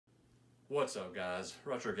What's up guys,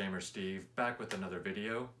 Retro Gamer Steve back with another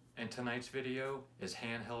video, and tonight's video is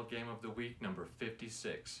Handheld Game of the Week number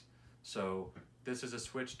 56. So this is a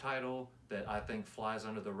Switch title that I think flies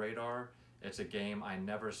under the radar. It's a game I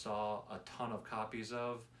never saw a ton of copies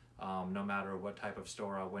of, no matter what type of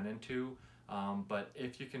store I went into, but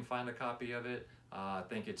if you can find a copy of it, I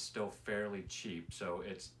think it's still fairly cheap, so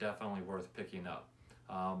it's definitely worth picking up.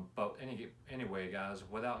 But anyway guys,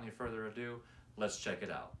 without any further ado, let's check it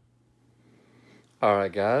out.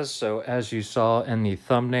 Alright guys, so as you saw in the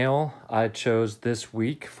thumbnail, I chose this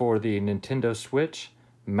week for the Nintendo Switch,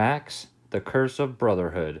 Max, The Curse of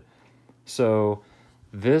Brotherhood. So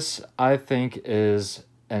this I think is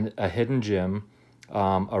a hidden gem,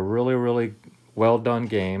 a really well done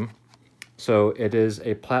game. So it is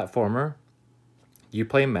a platformer. You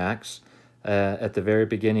play Max. At the very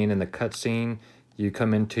beginning in the cutscene, you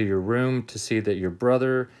come into your room to see that your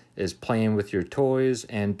brother is playing with your toys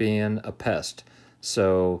and being a pest.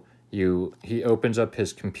 So he opens up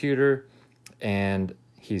his computer and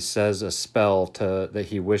he says a spell that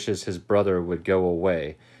he wishes his brother would go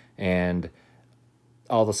away. And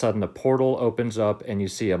all of a sudden the portal opens up and you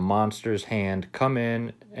see a monster's hand come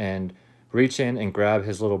in and reach in and grab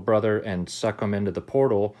his little brother and suck him into the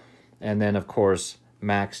portal. And then of course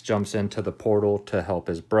Max jumps into the portal to help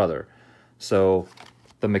his brother. So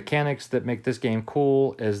the mechanics that make this game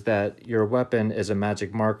cool is that your weapon is a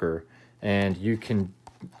magic marker, and you can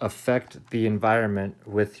affect the environment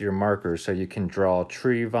with your marker. So you can draw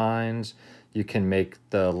tree vines, you can make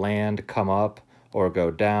the land come up or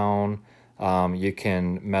go down, you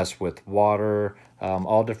can mess with water,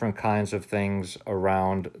 all different kinds of things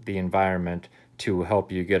around the environment to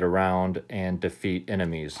help you get around and defeat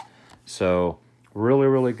enemies. So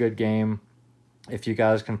really good game. If you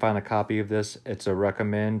guys can find a copy of this, it's a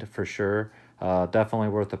recommend for sure. Definitely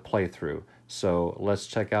worth a playthrough. So let's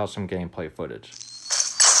check out some gameplay footage.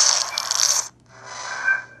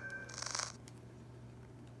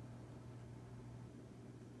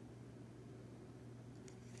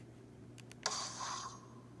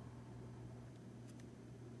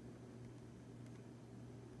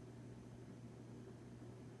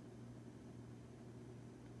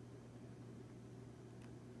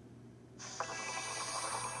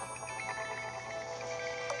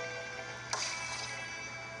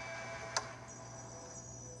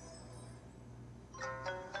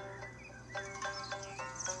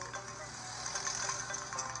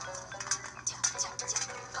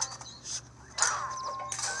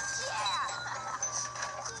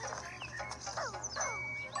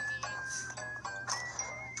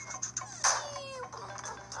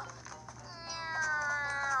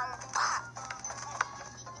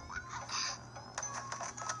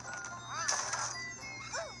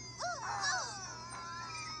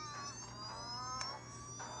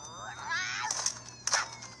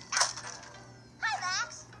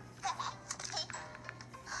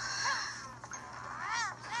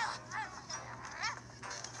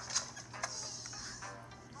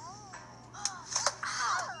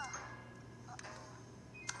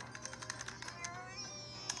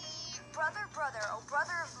 Brother, oh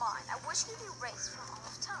brother of mine, I wish you'd be erased from all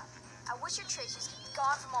of time. I wish your traces could be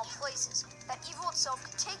gone from all places, that evil itself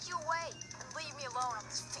could take you away and leave me alone on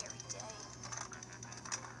this very day.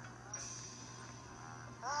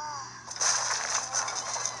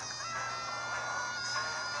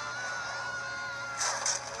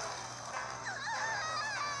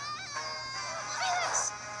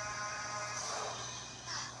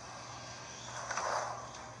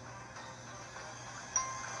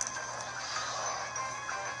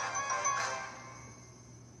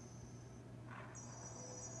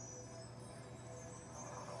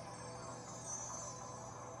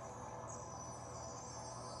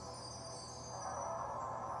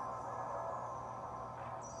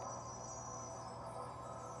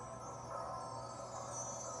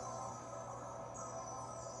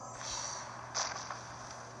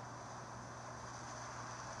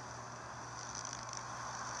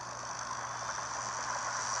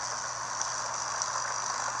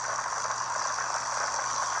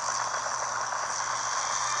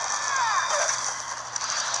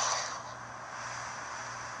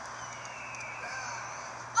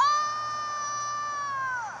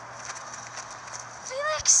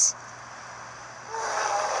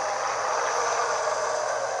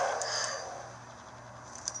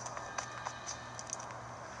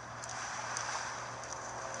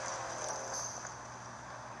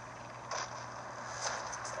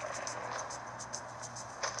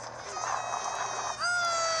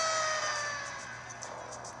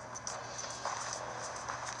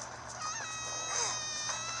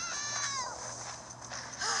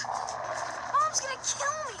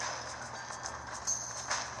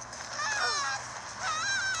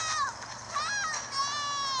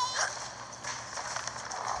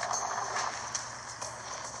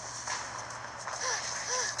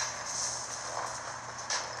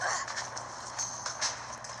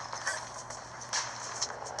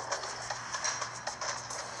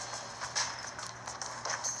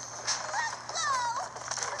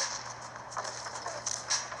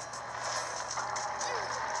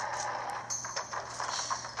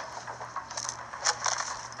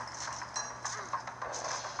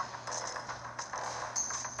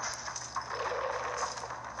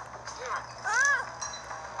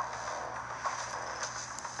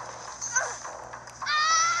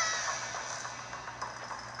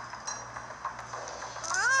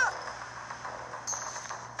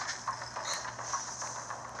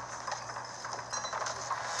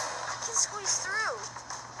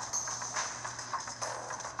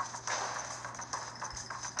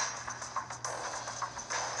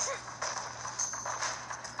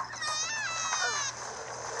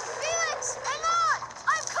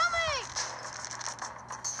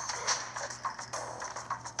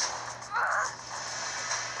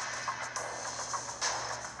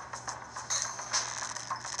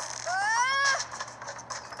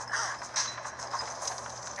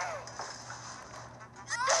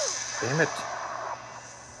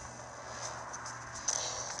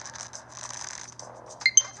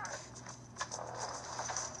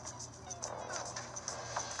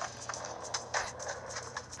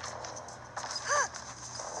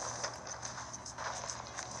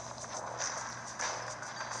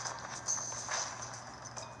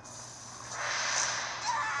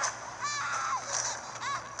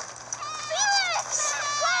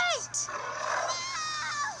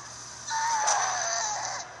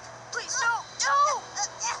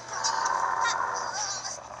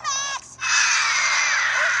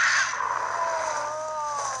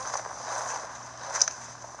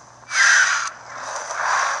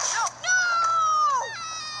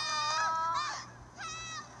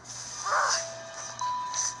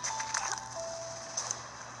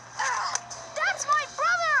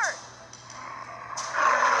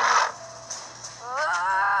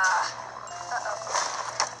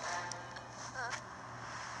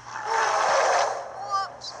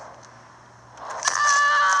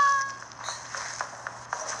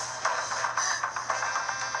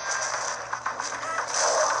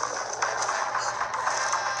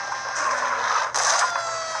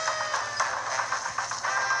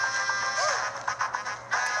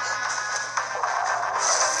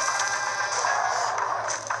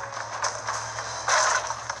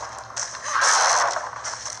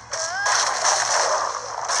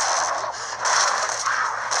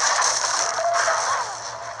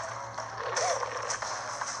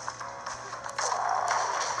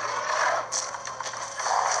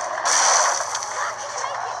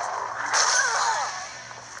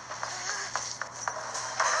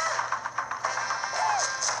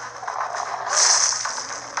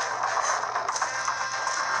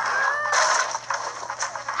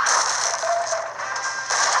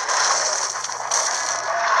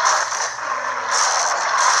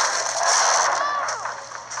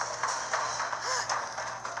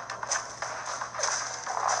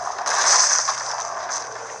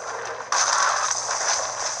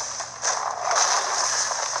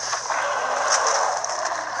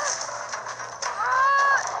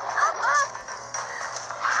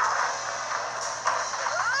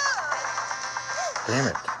 Damn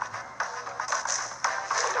it.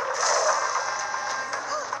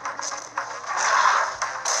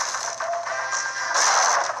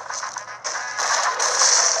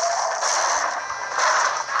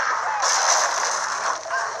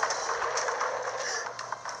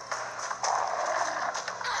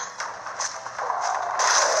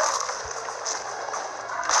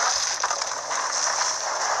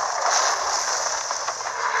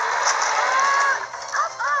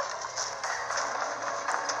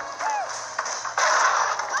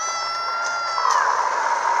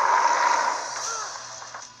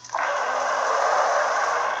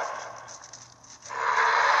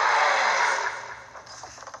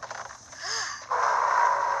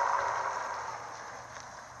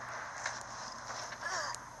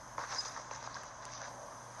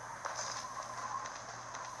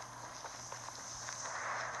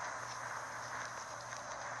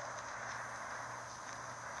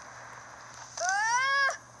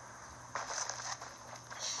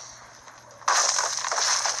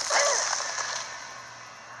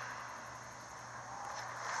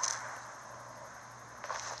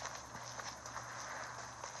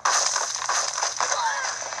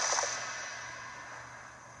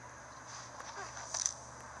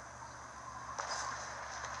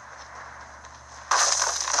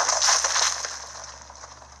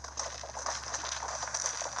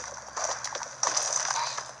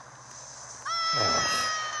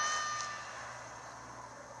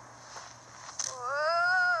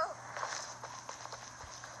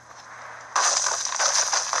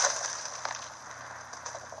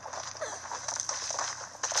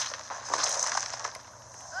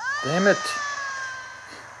 Damn it.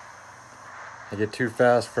 I get too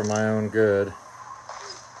fast for my own good.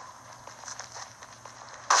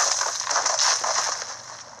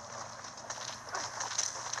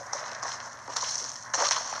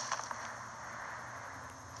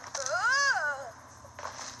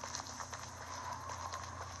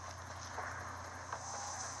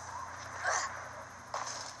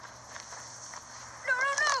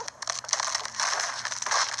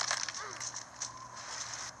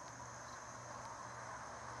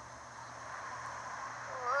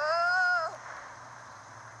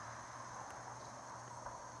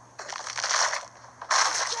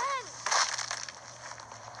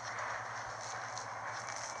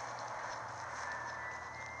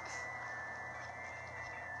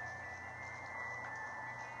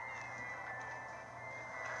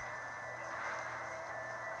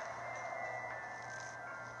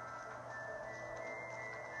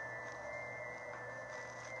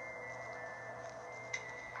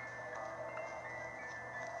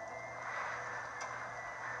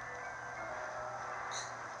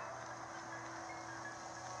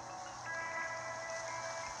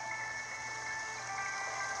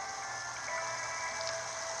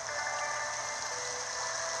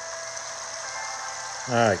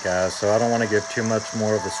 Alright guys, so I don't want to give too much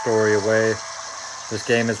more of the story away. This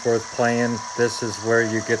game is worth playing. This is where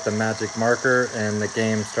you get the magic marker and the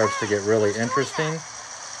game starts to get really interesting.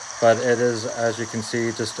 But it is, as you can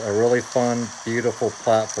see, just a really fun, beautiful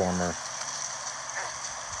platformer.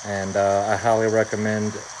 And I highly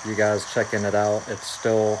recommend you guys checking it out. It's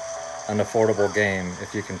still an affordable game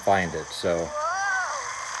if you can find it. So.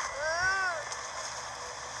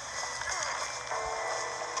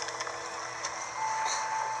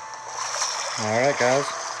 Alright guys.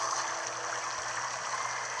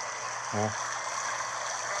 Well.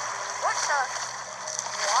 What the?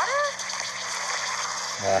 Water?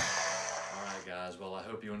 Alright guys, well I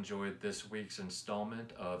hope you enjoyed this week's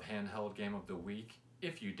installment of Handheld Game of the Week.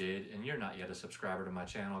 If you did and you're not yet a subscriber to my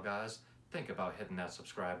channel guys, think about hitting that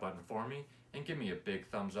subscribe button for me and give me a big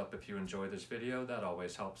thumbs up if you enjoyed this video. That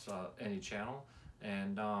always helps any channel.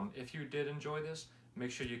 And if you did enjoy this,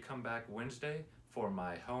 make sure you come back Wednesday for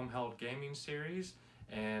my Handheld Gaming series,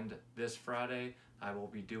 and this Friday I will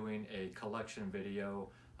be doing a collection video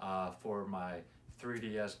for my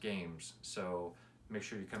 3DS games, so make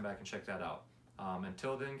sure you come back and check that out.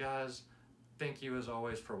 Until then guys, thank you as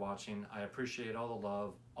always for watching. I appreciate all the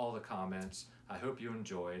love, all the comments. I hope you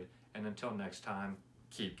enjoyed, and until next time,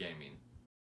 keep gaming.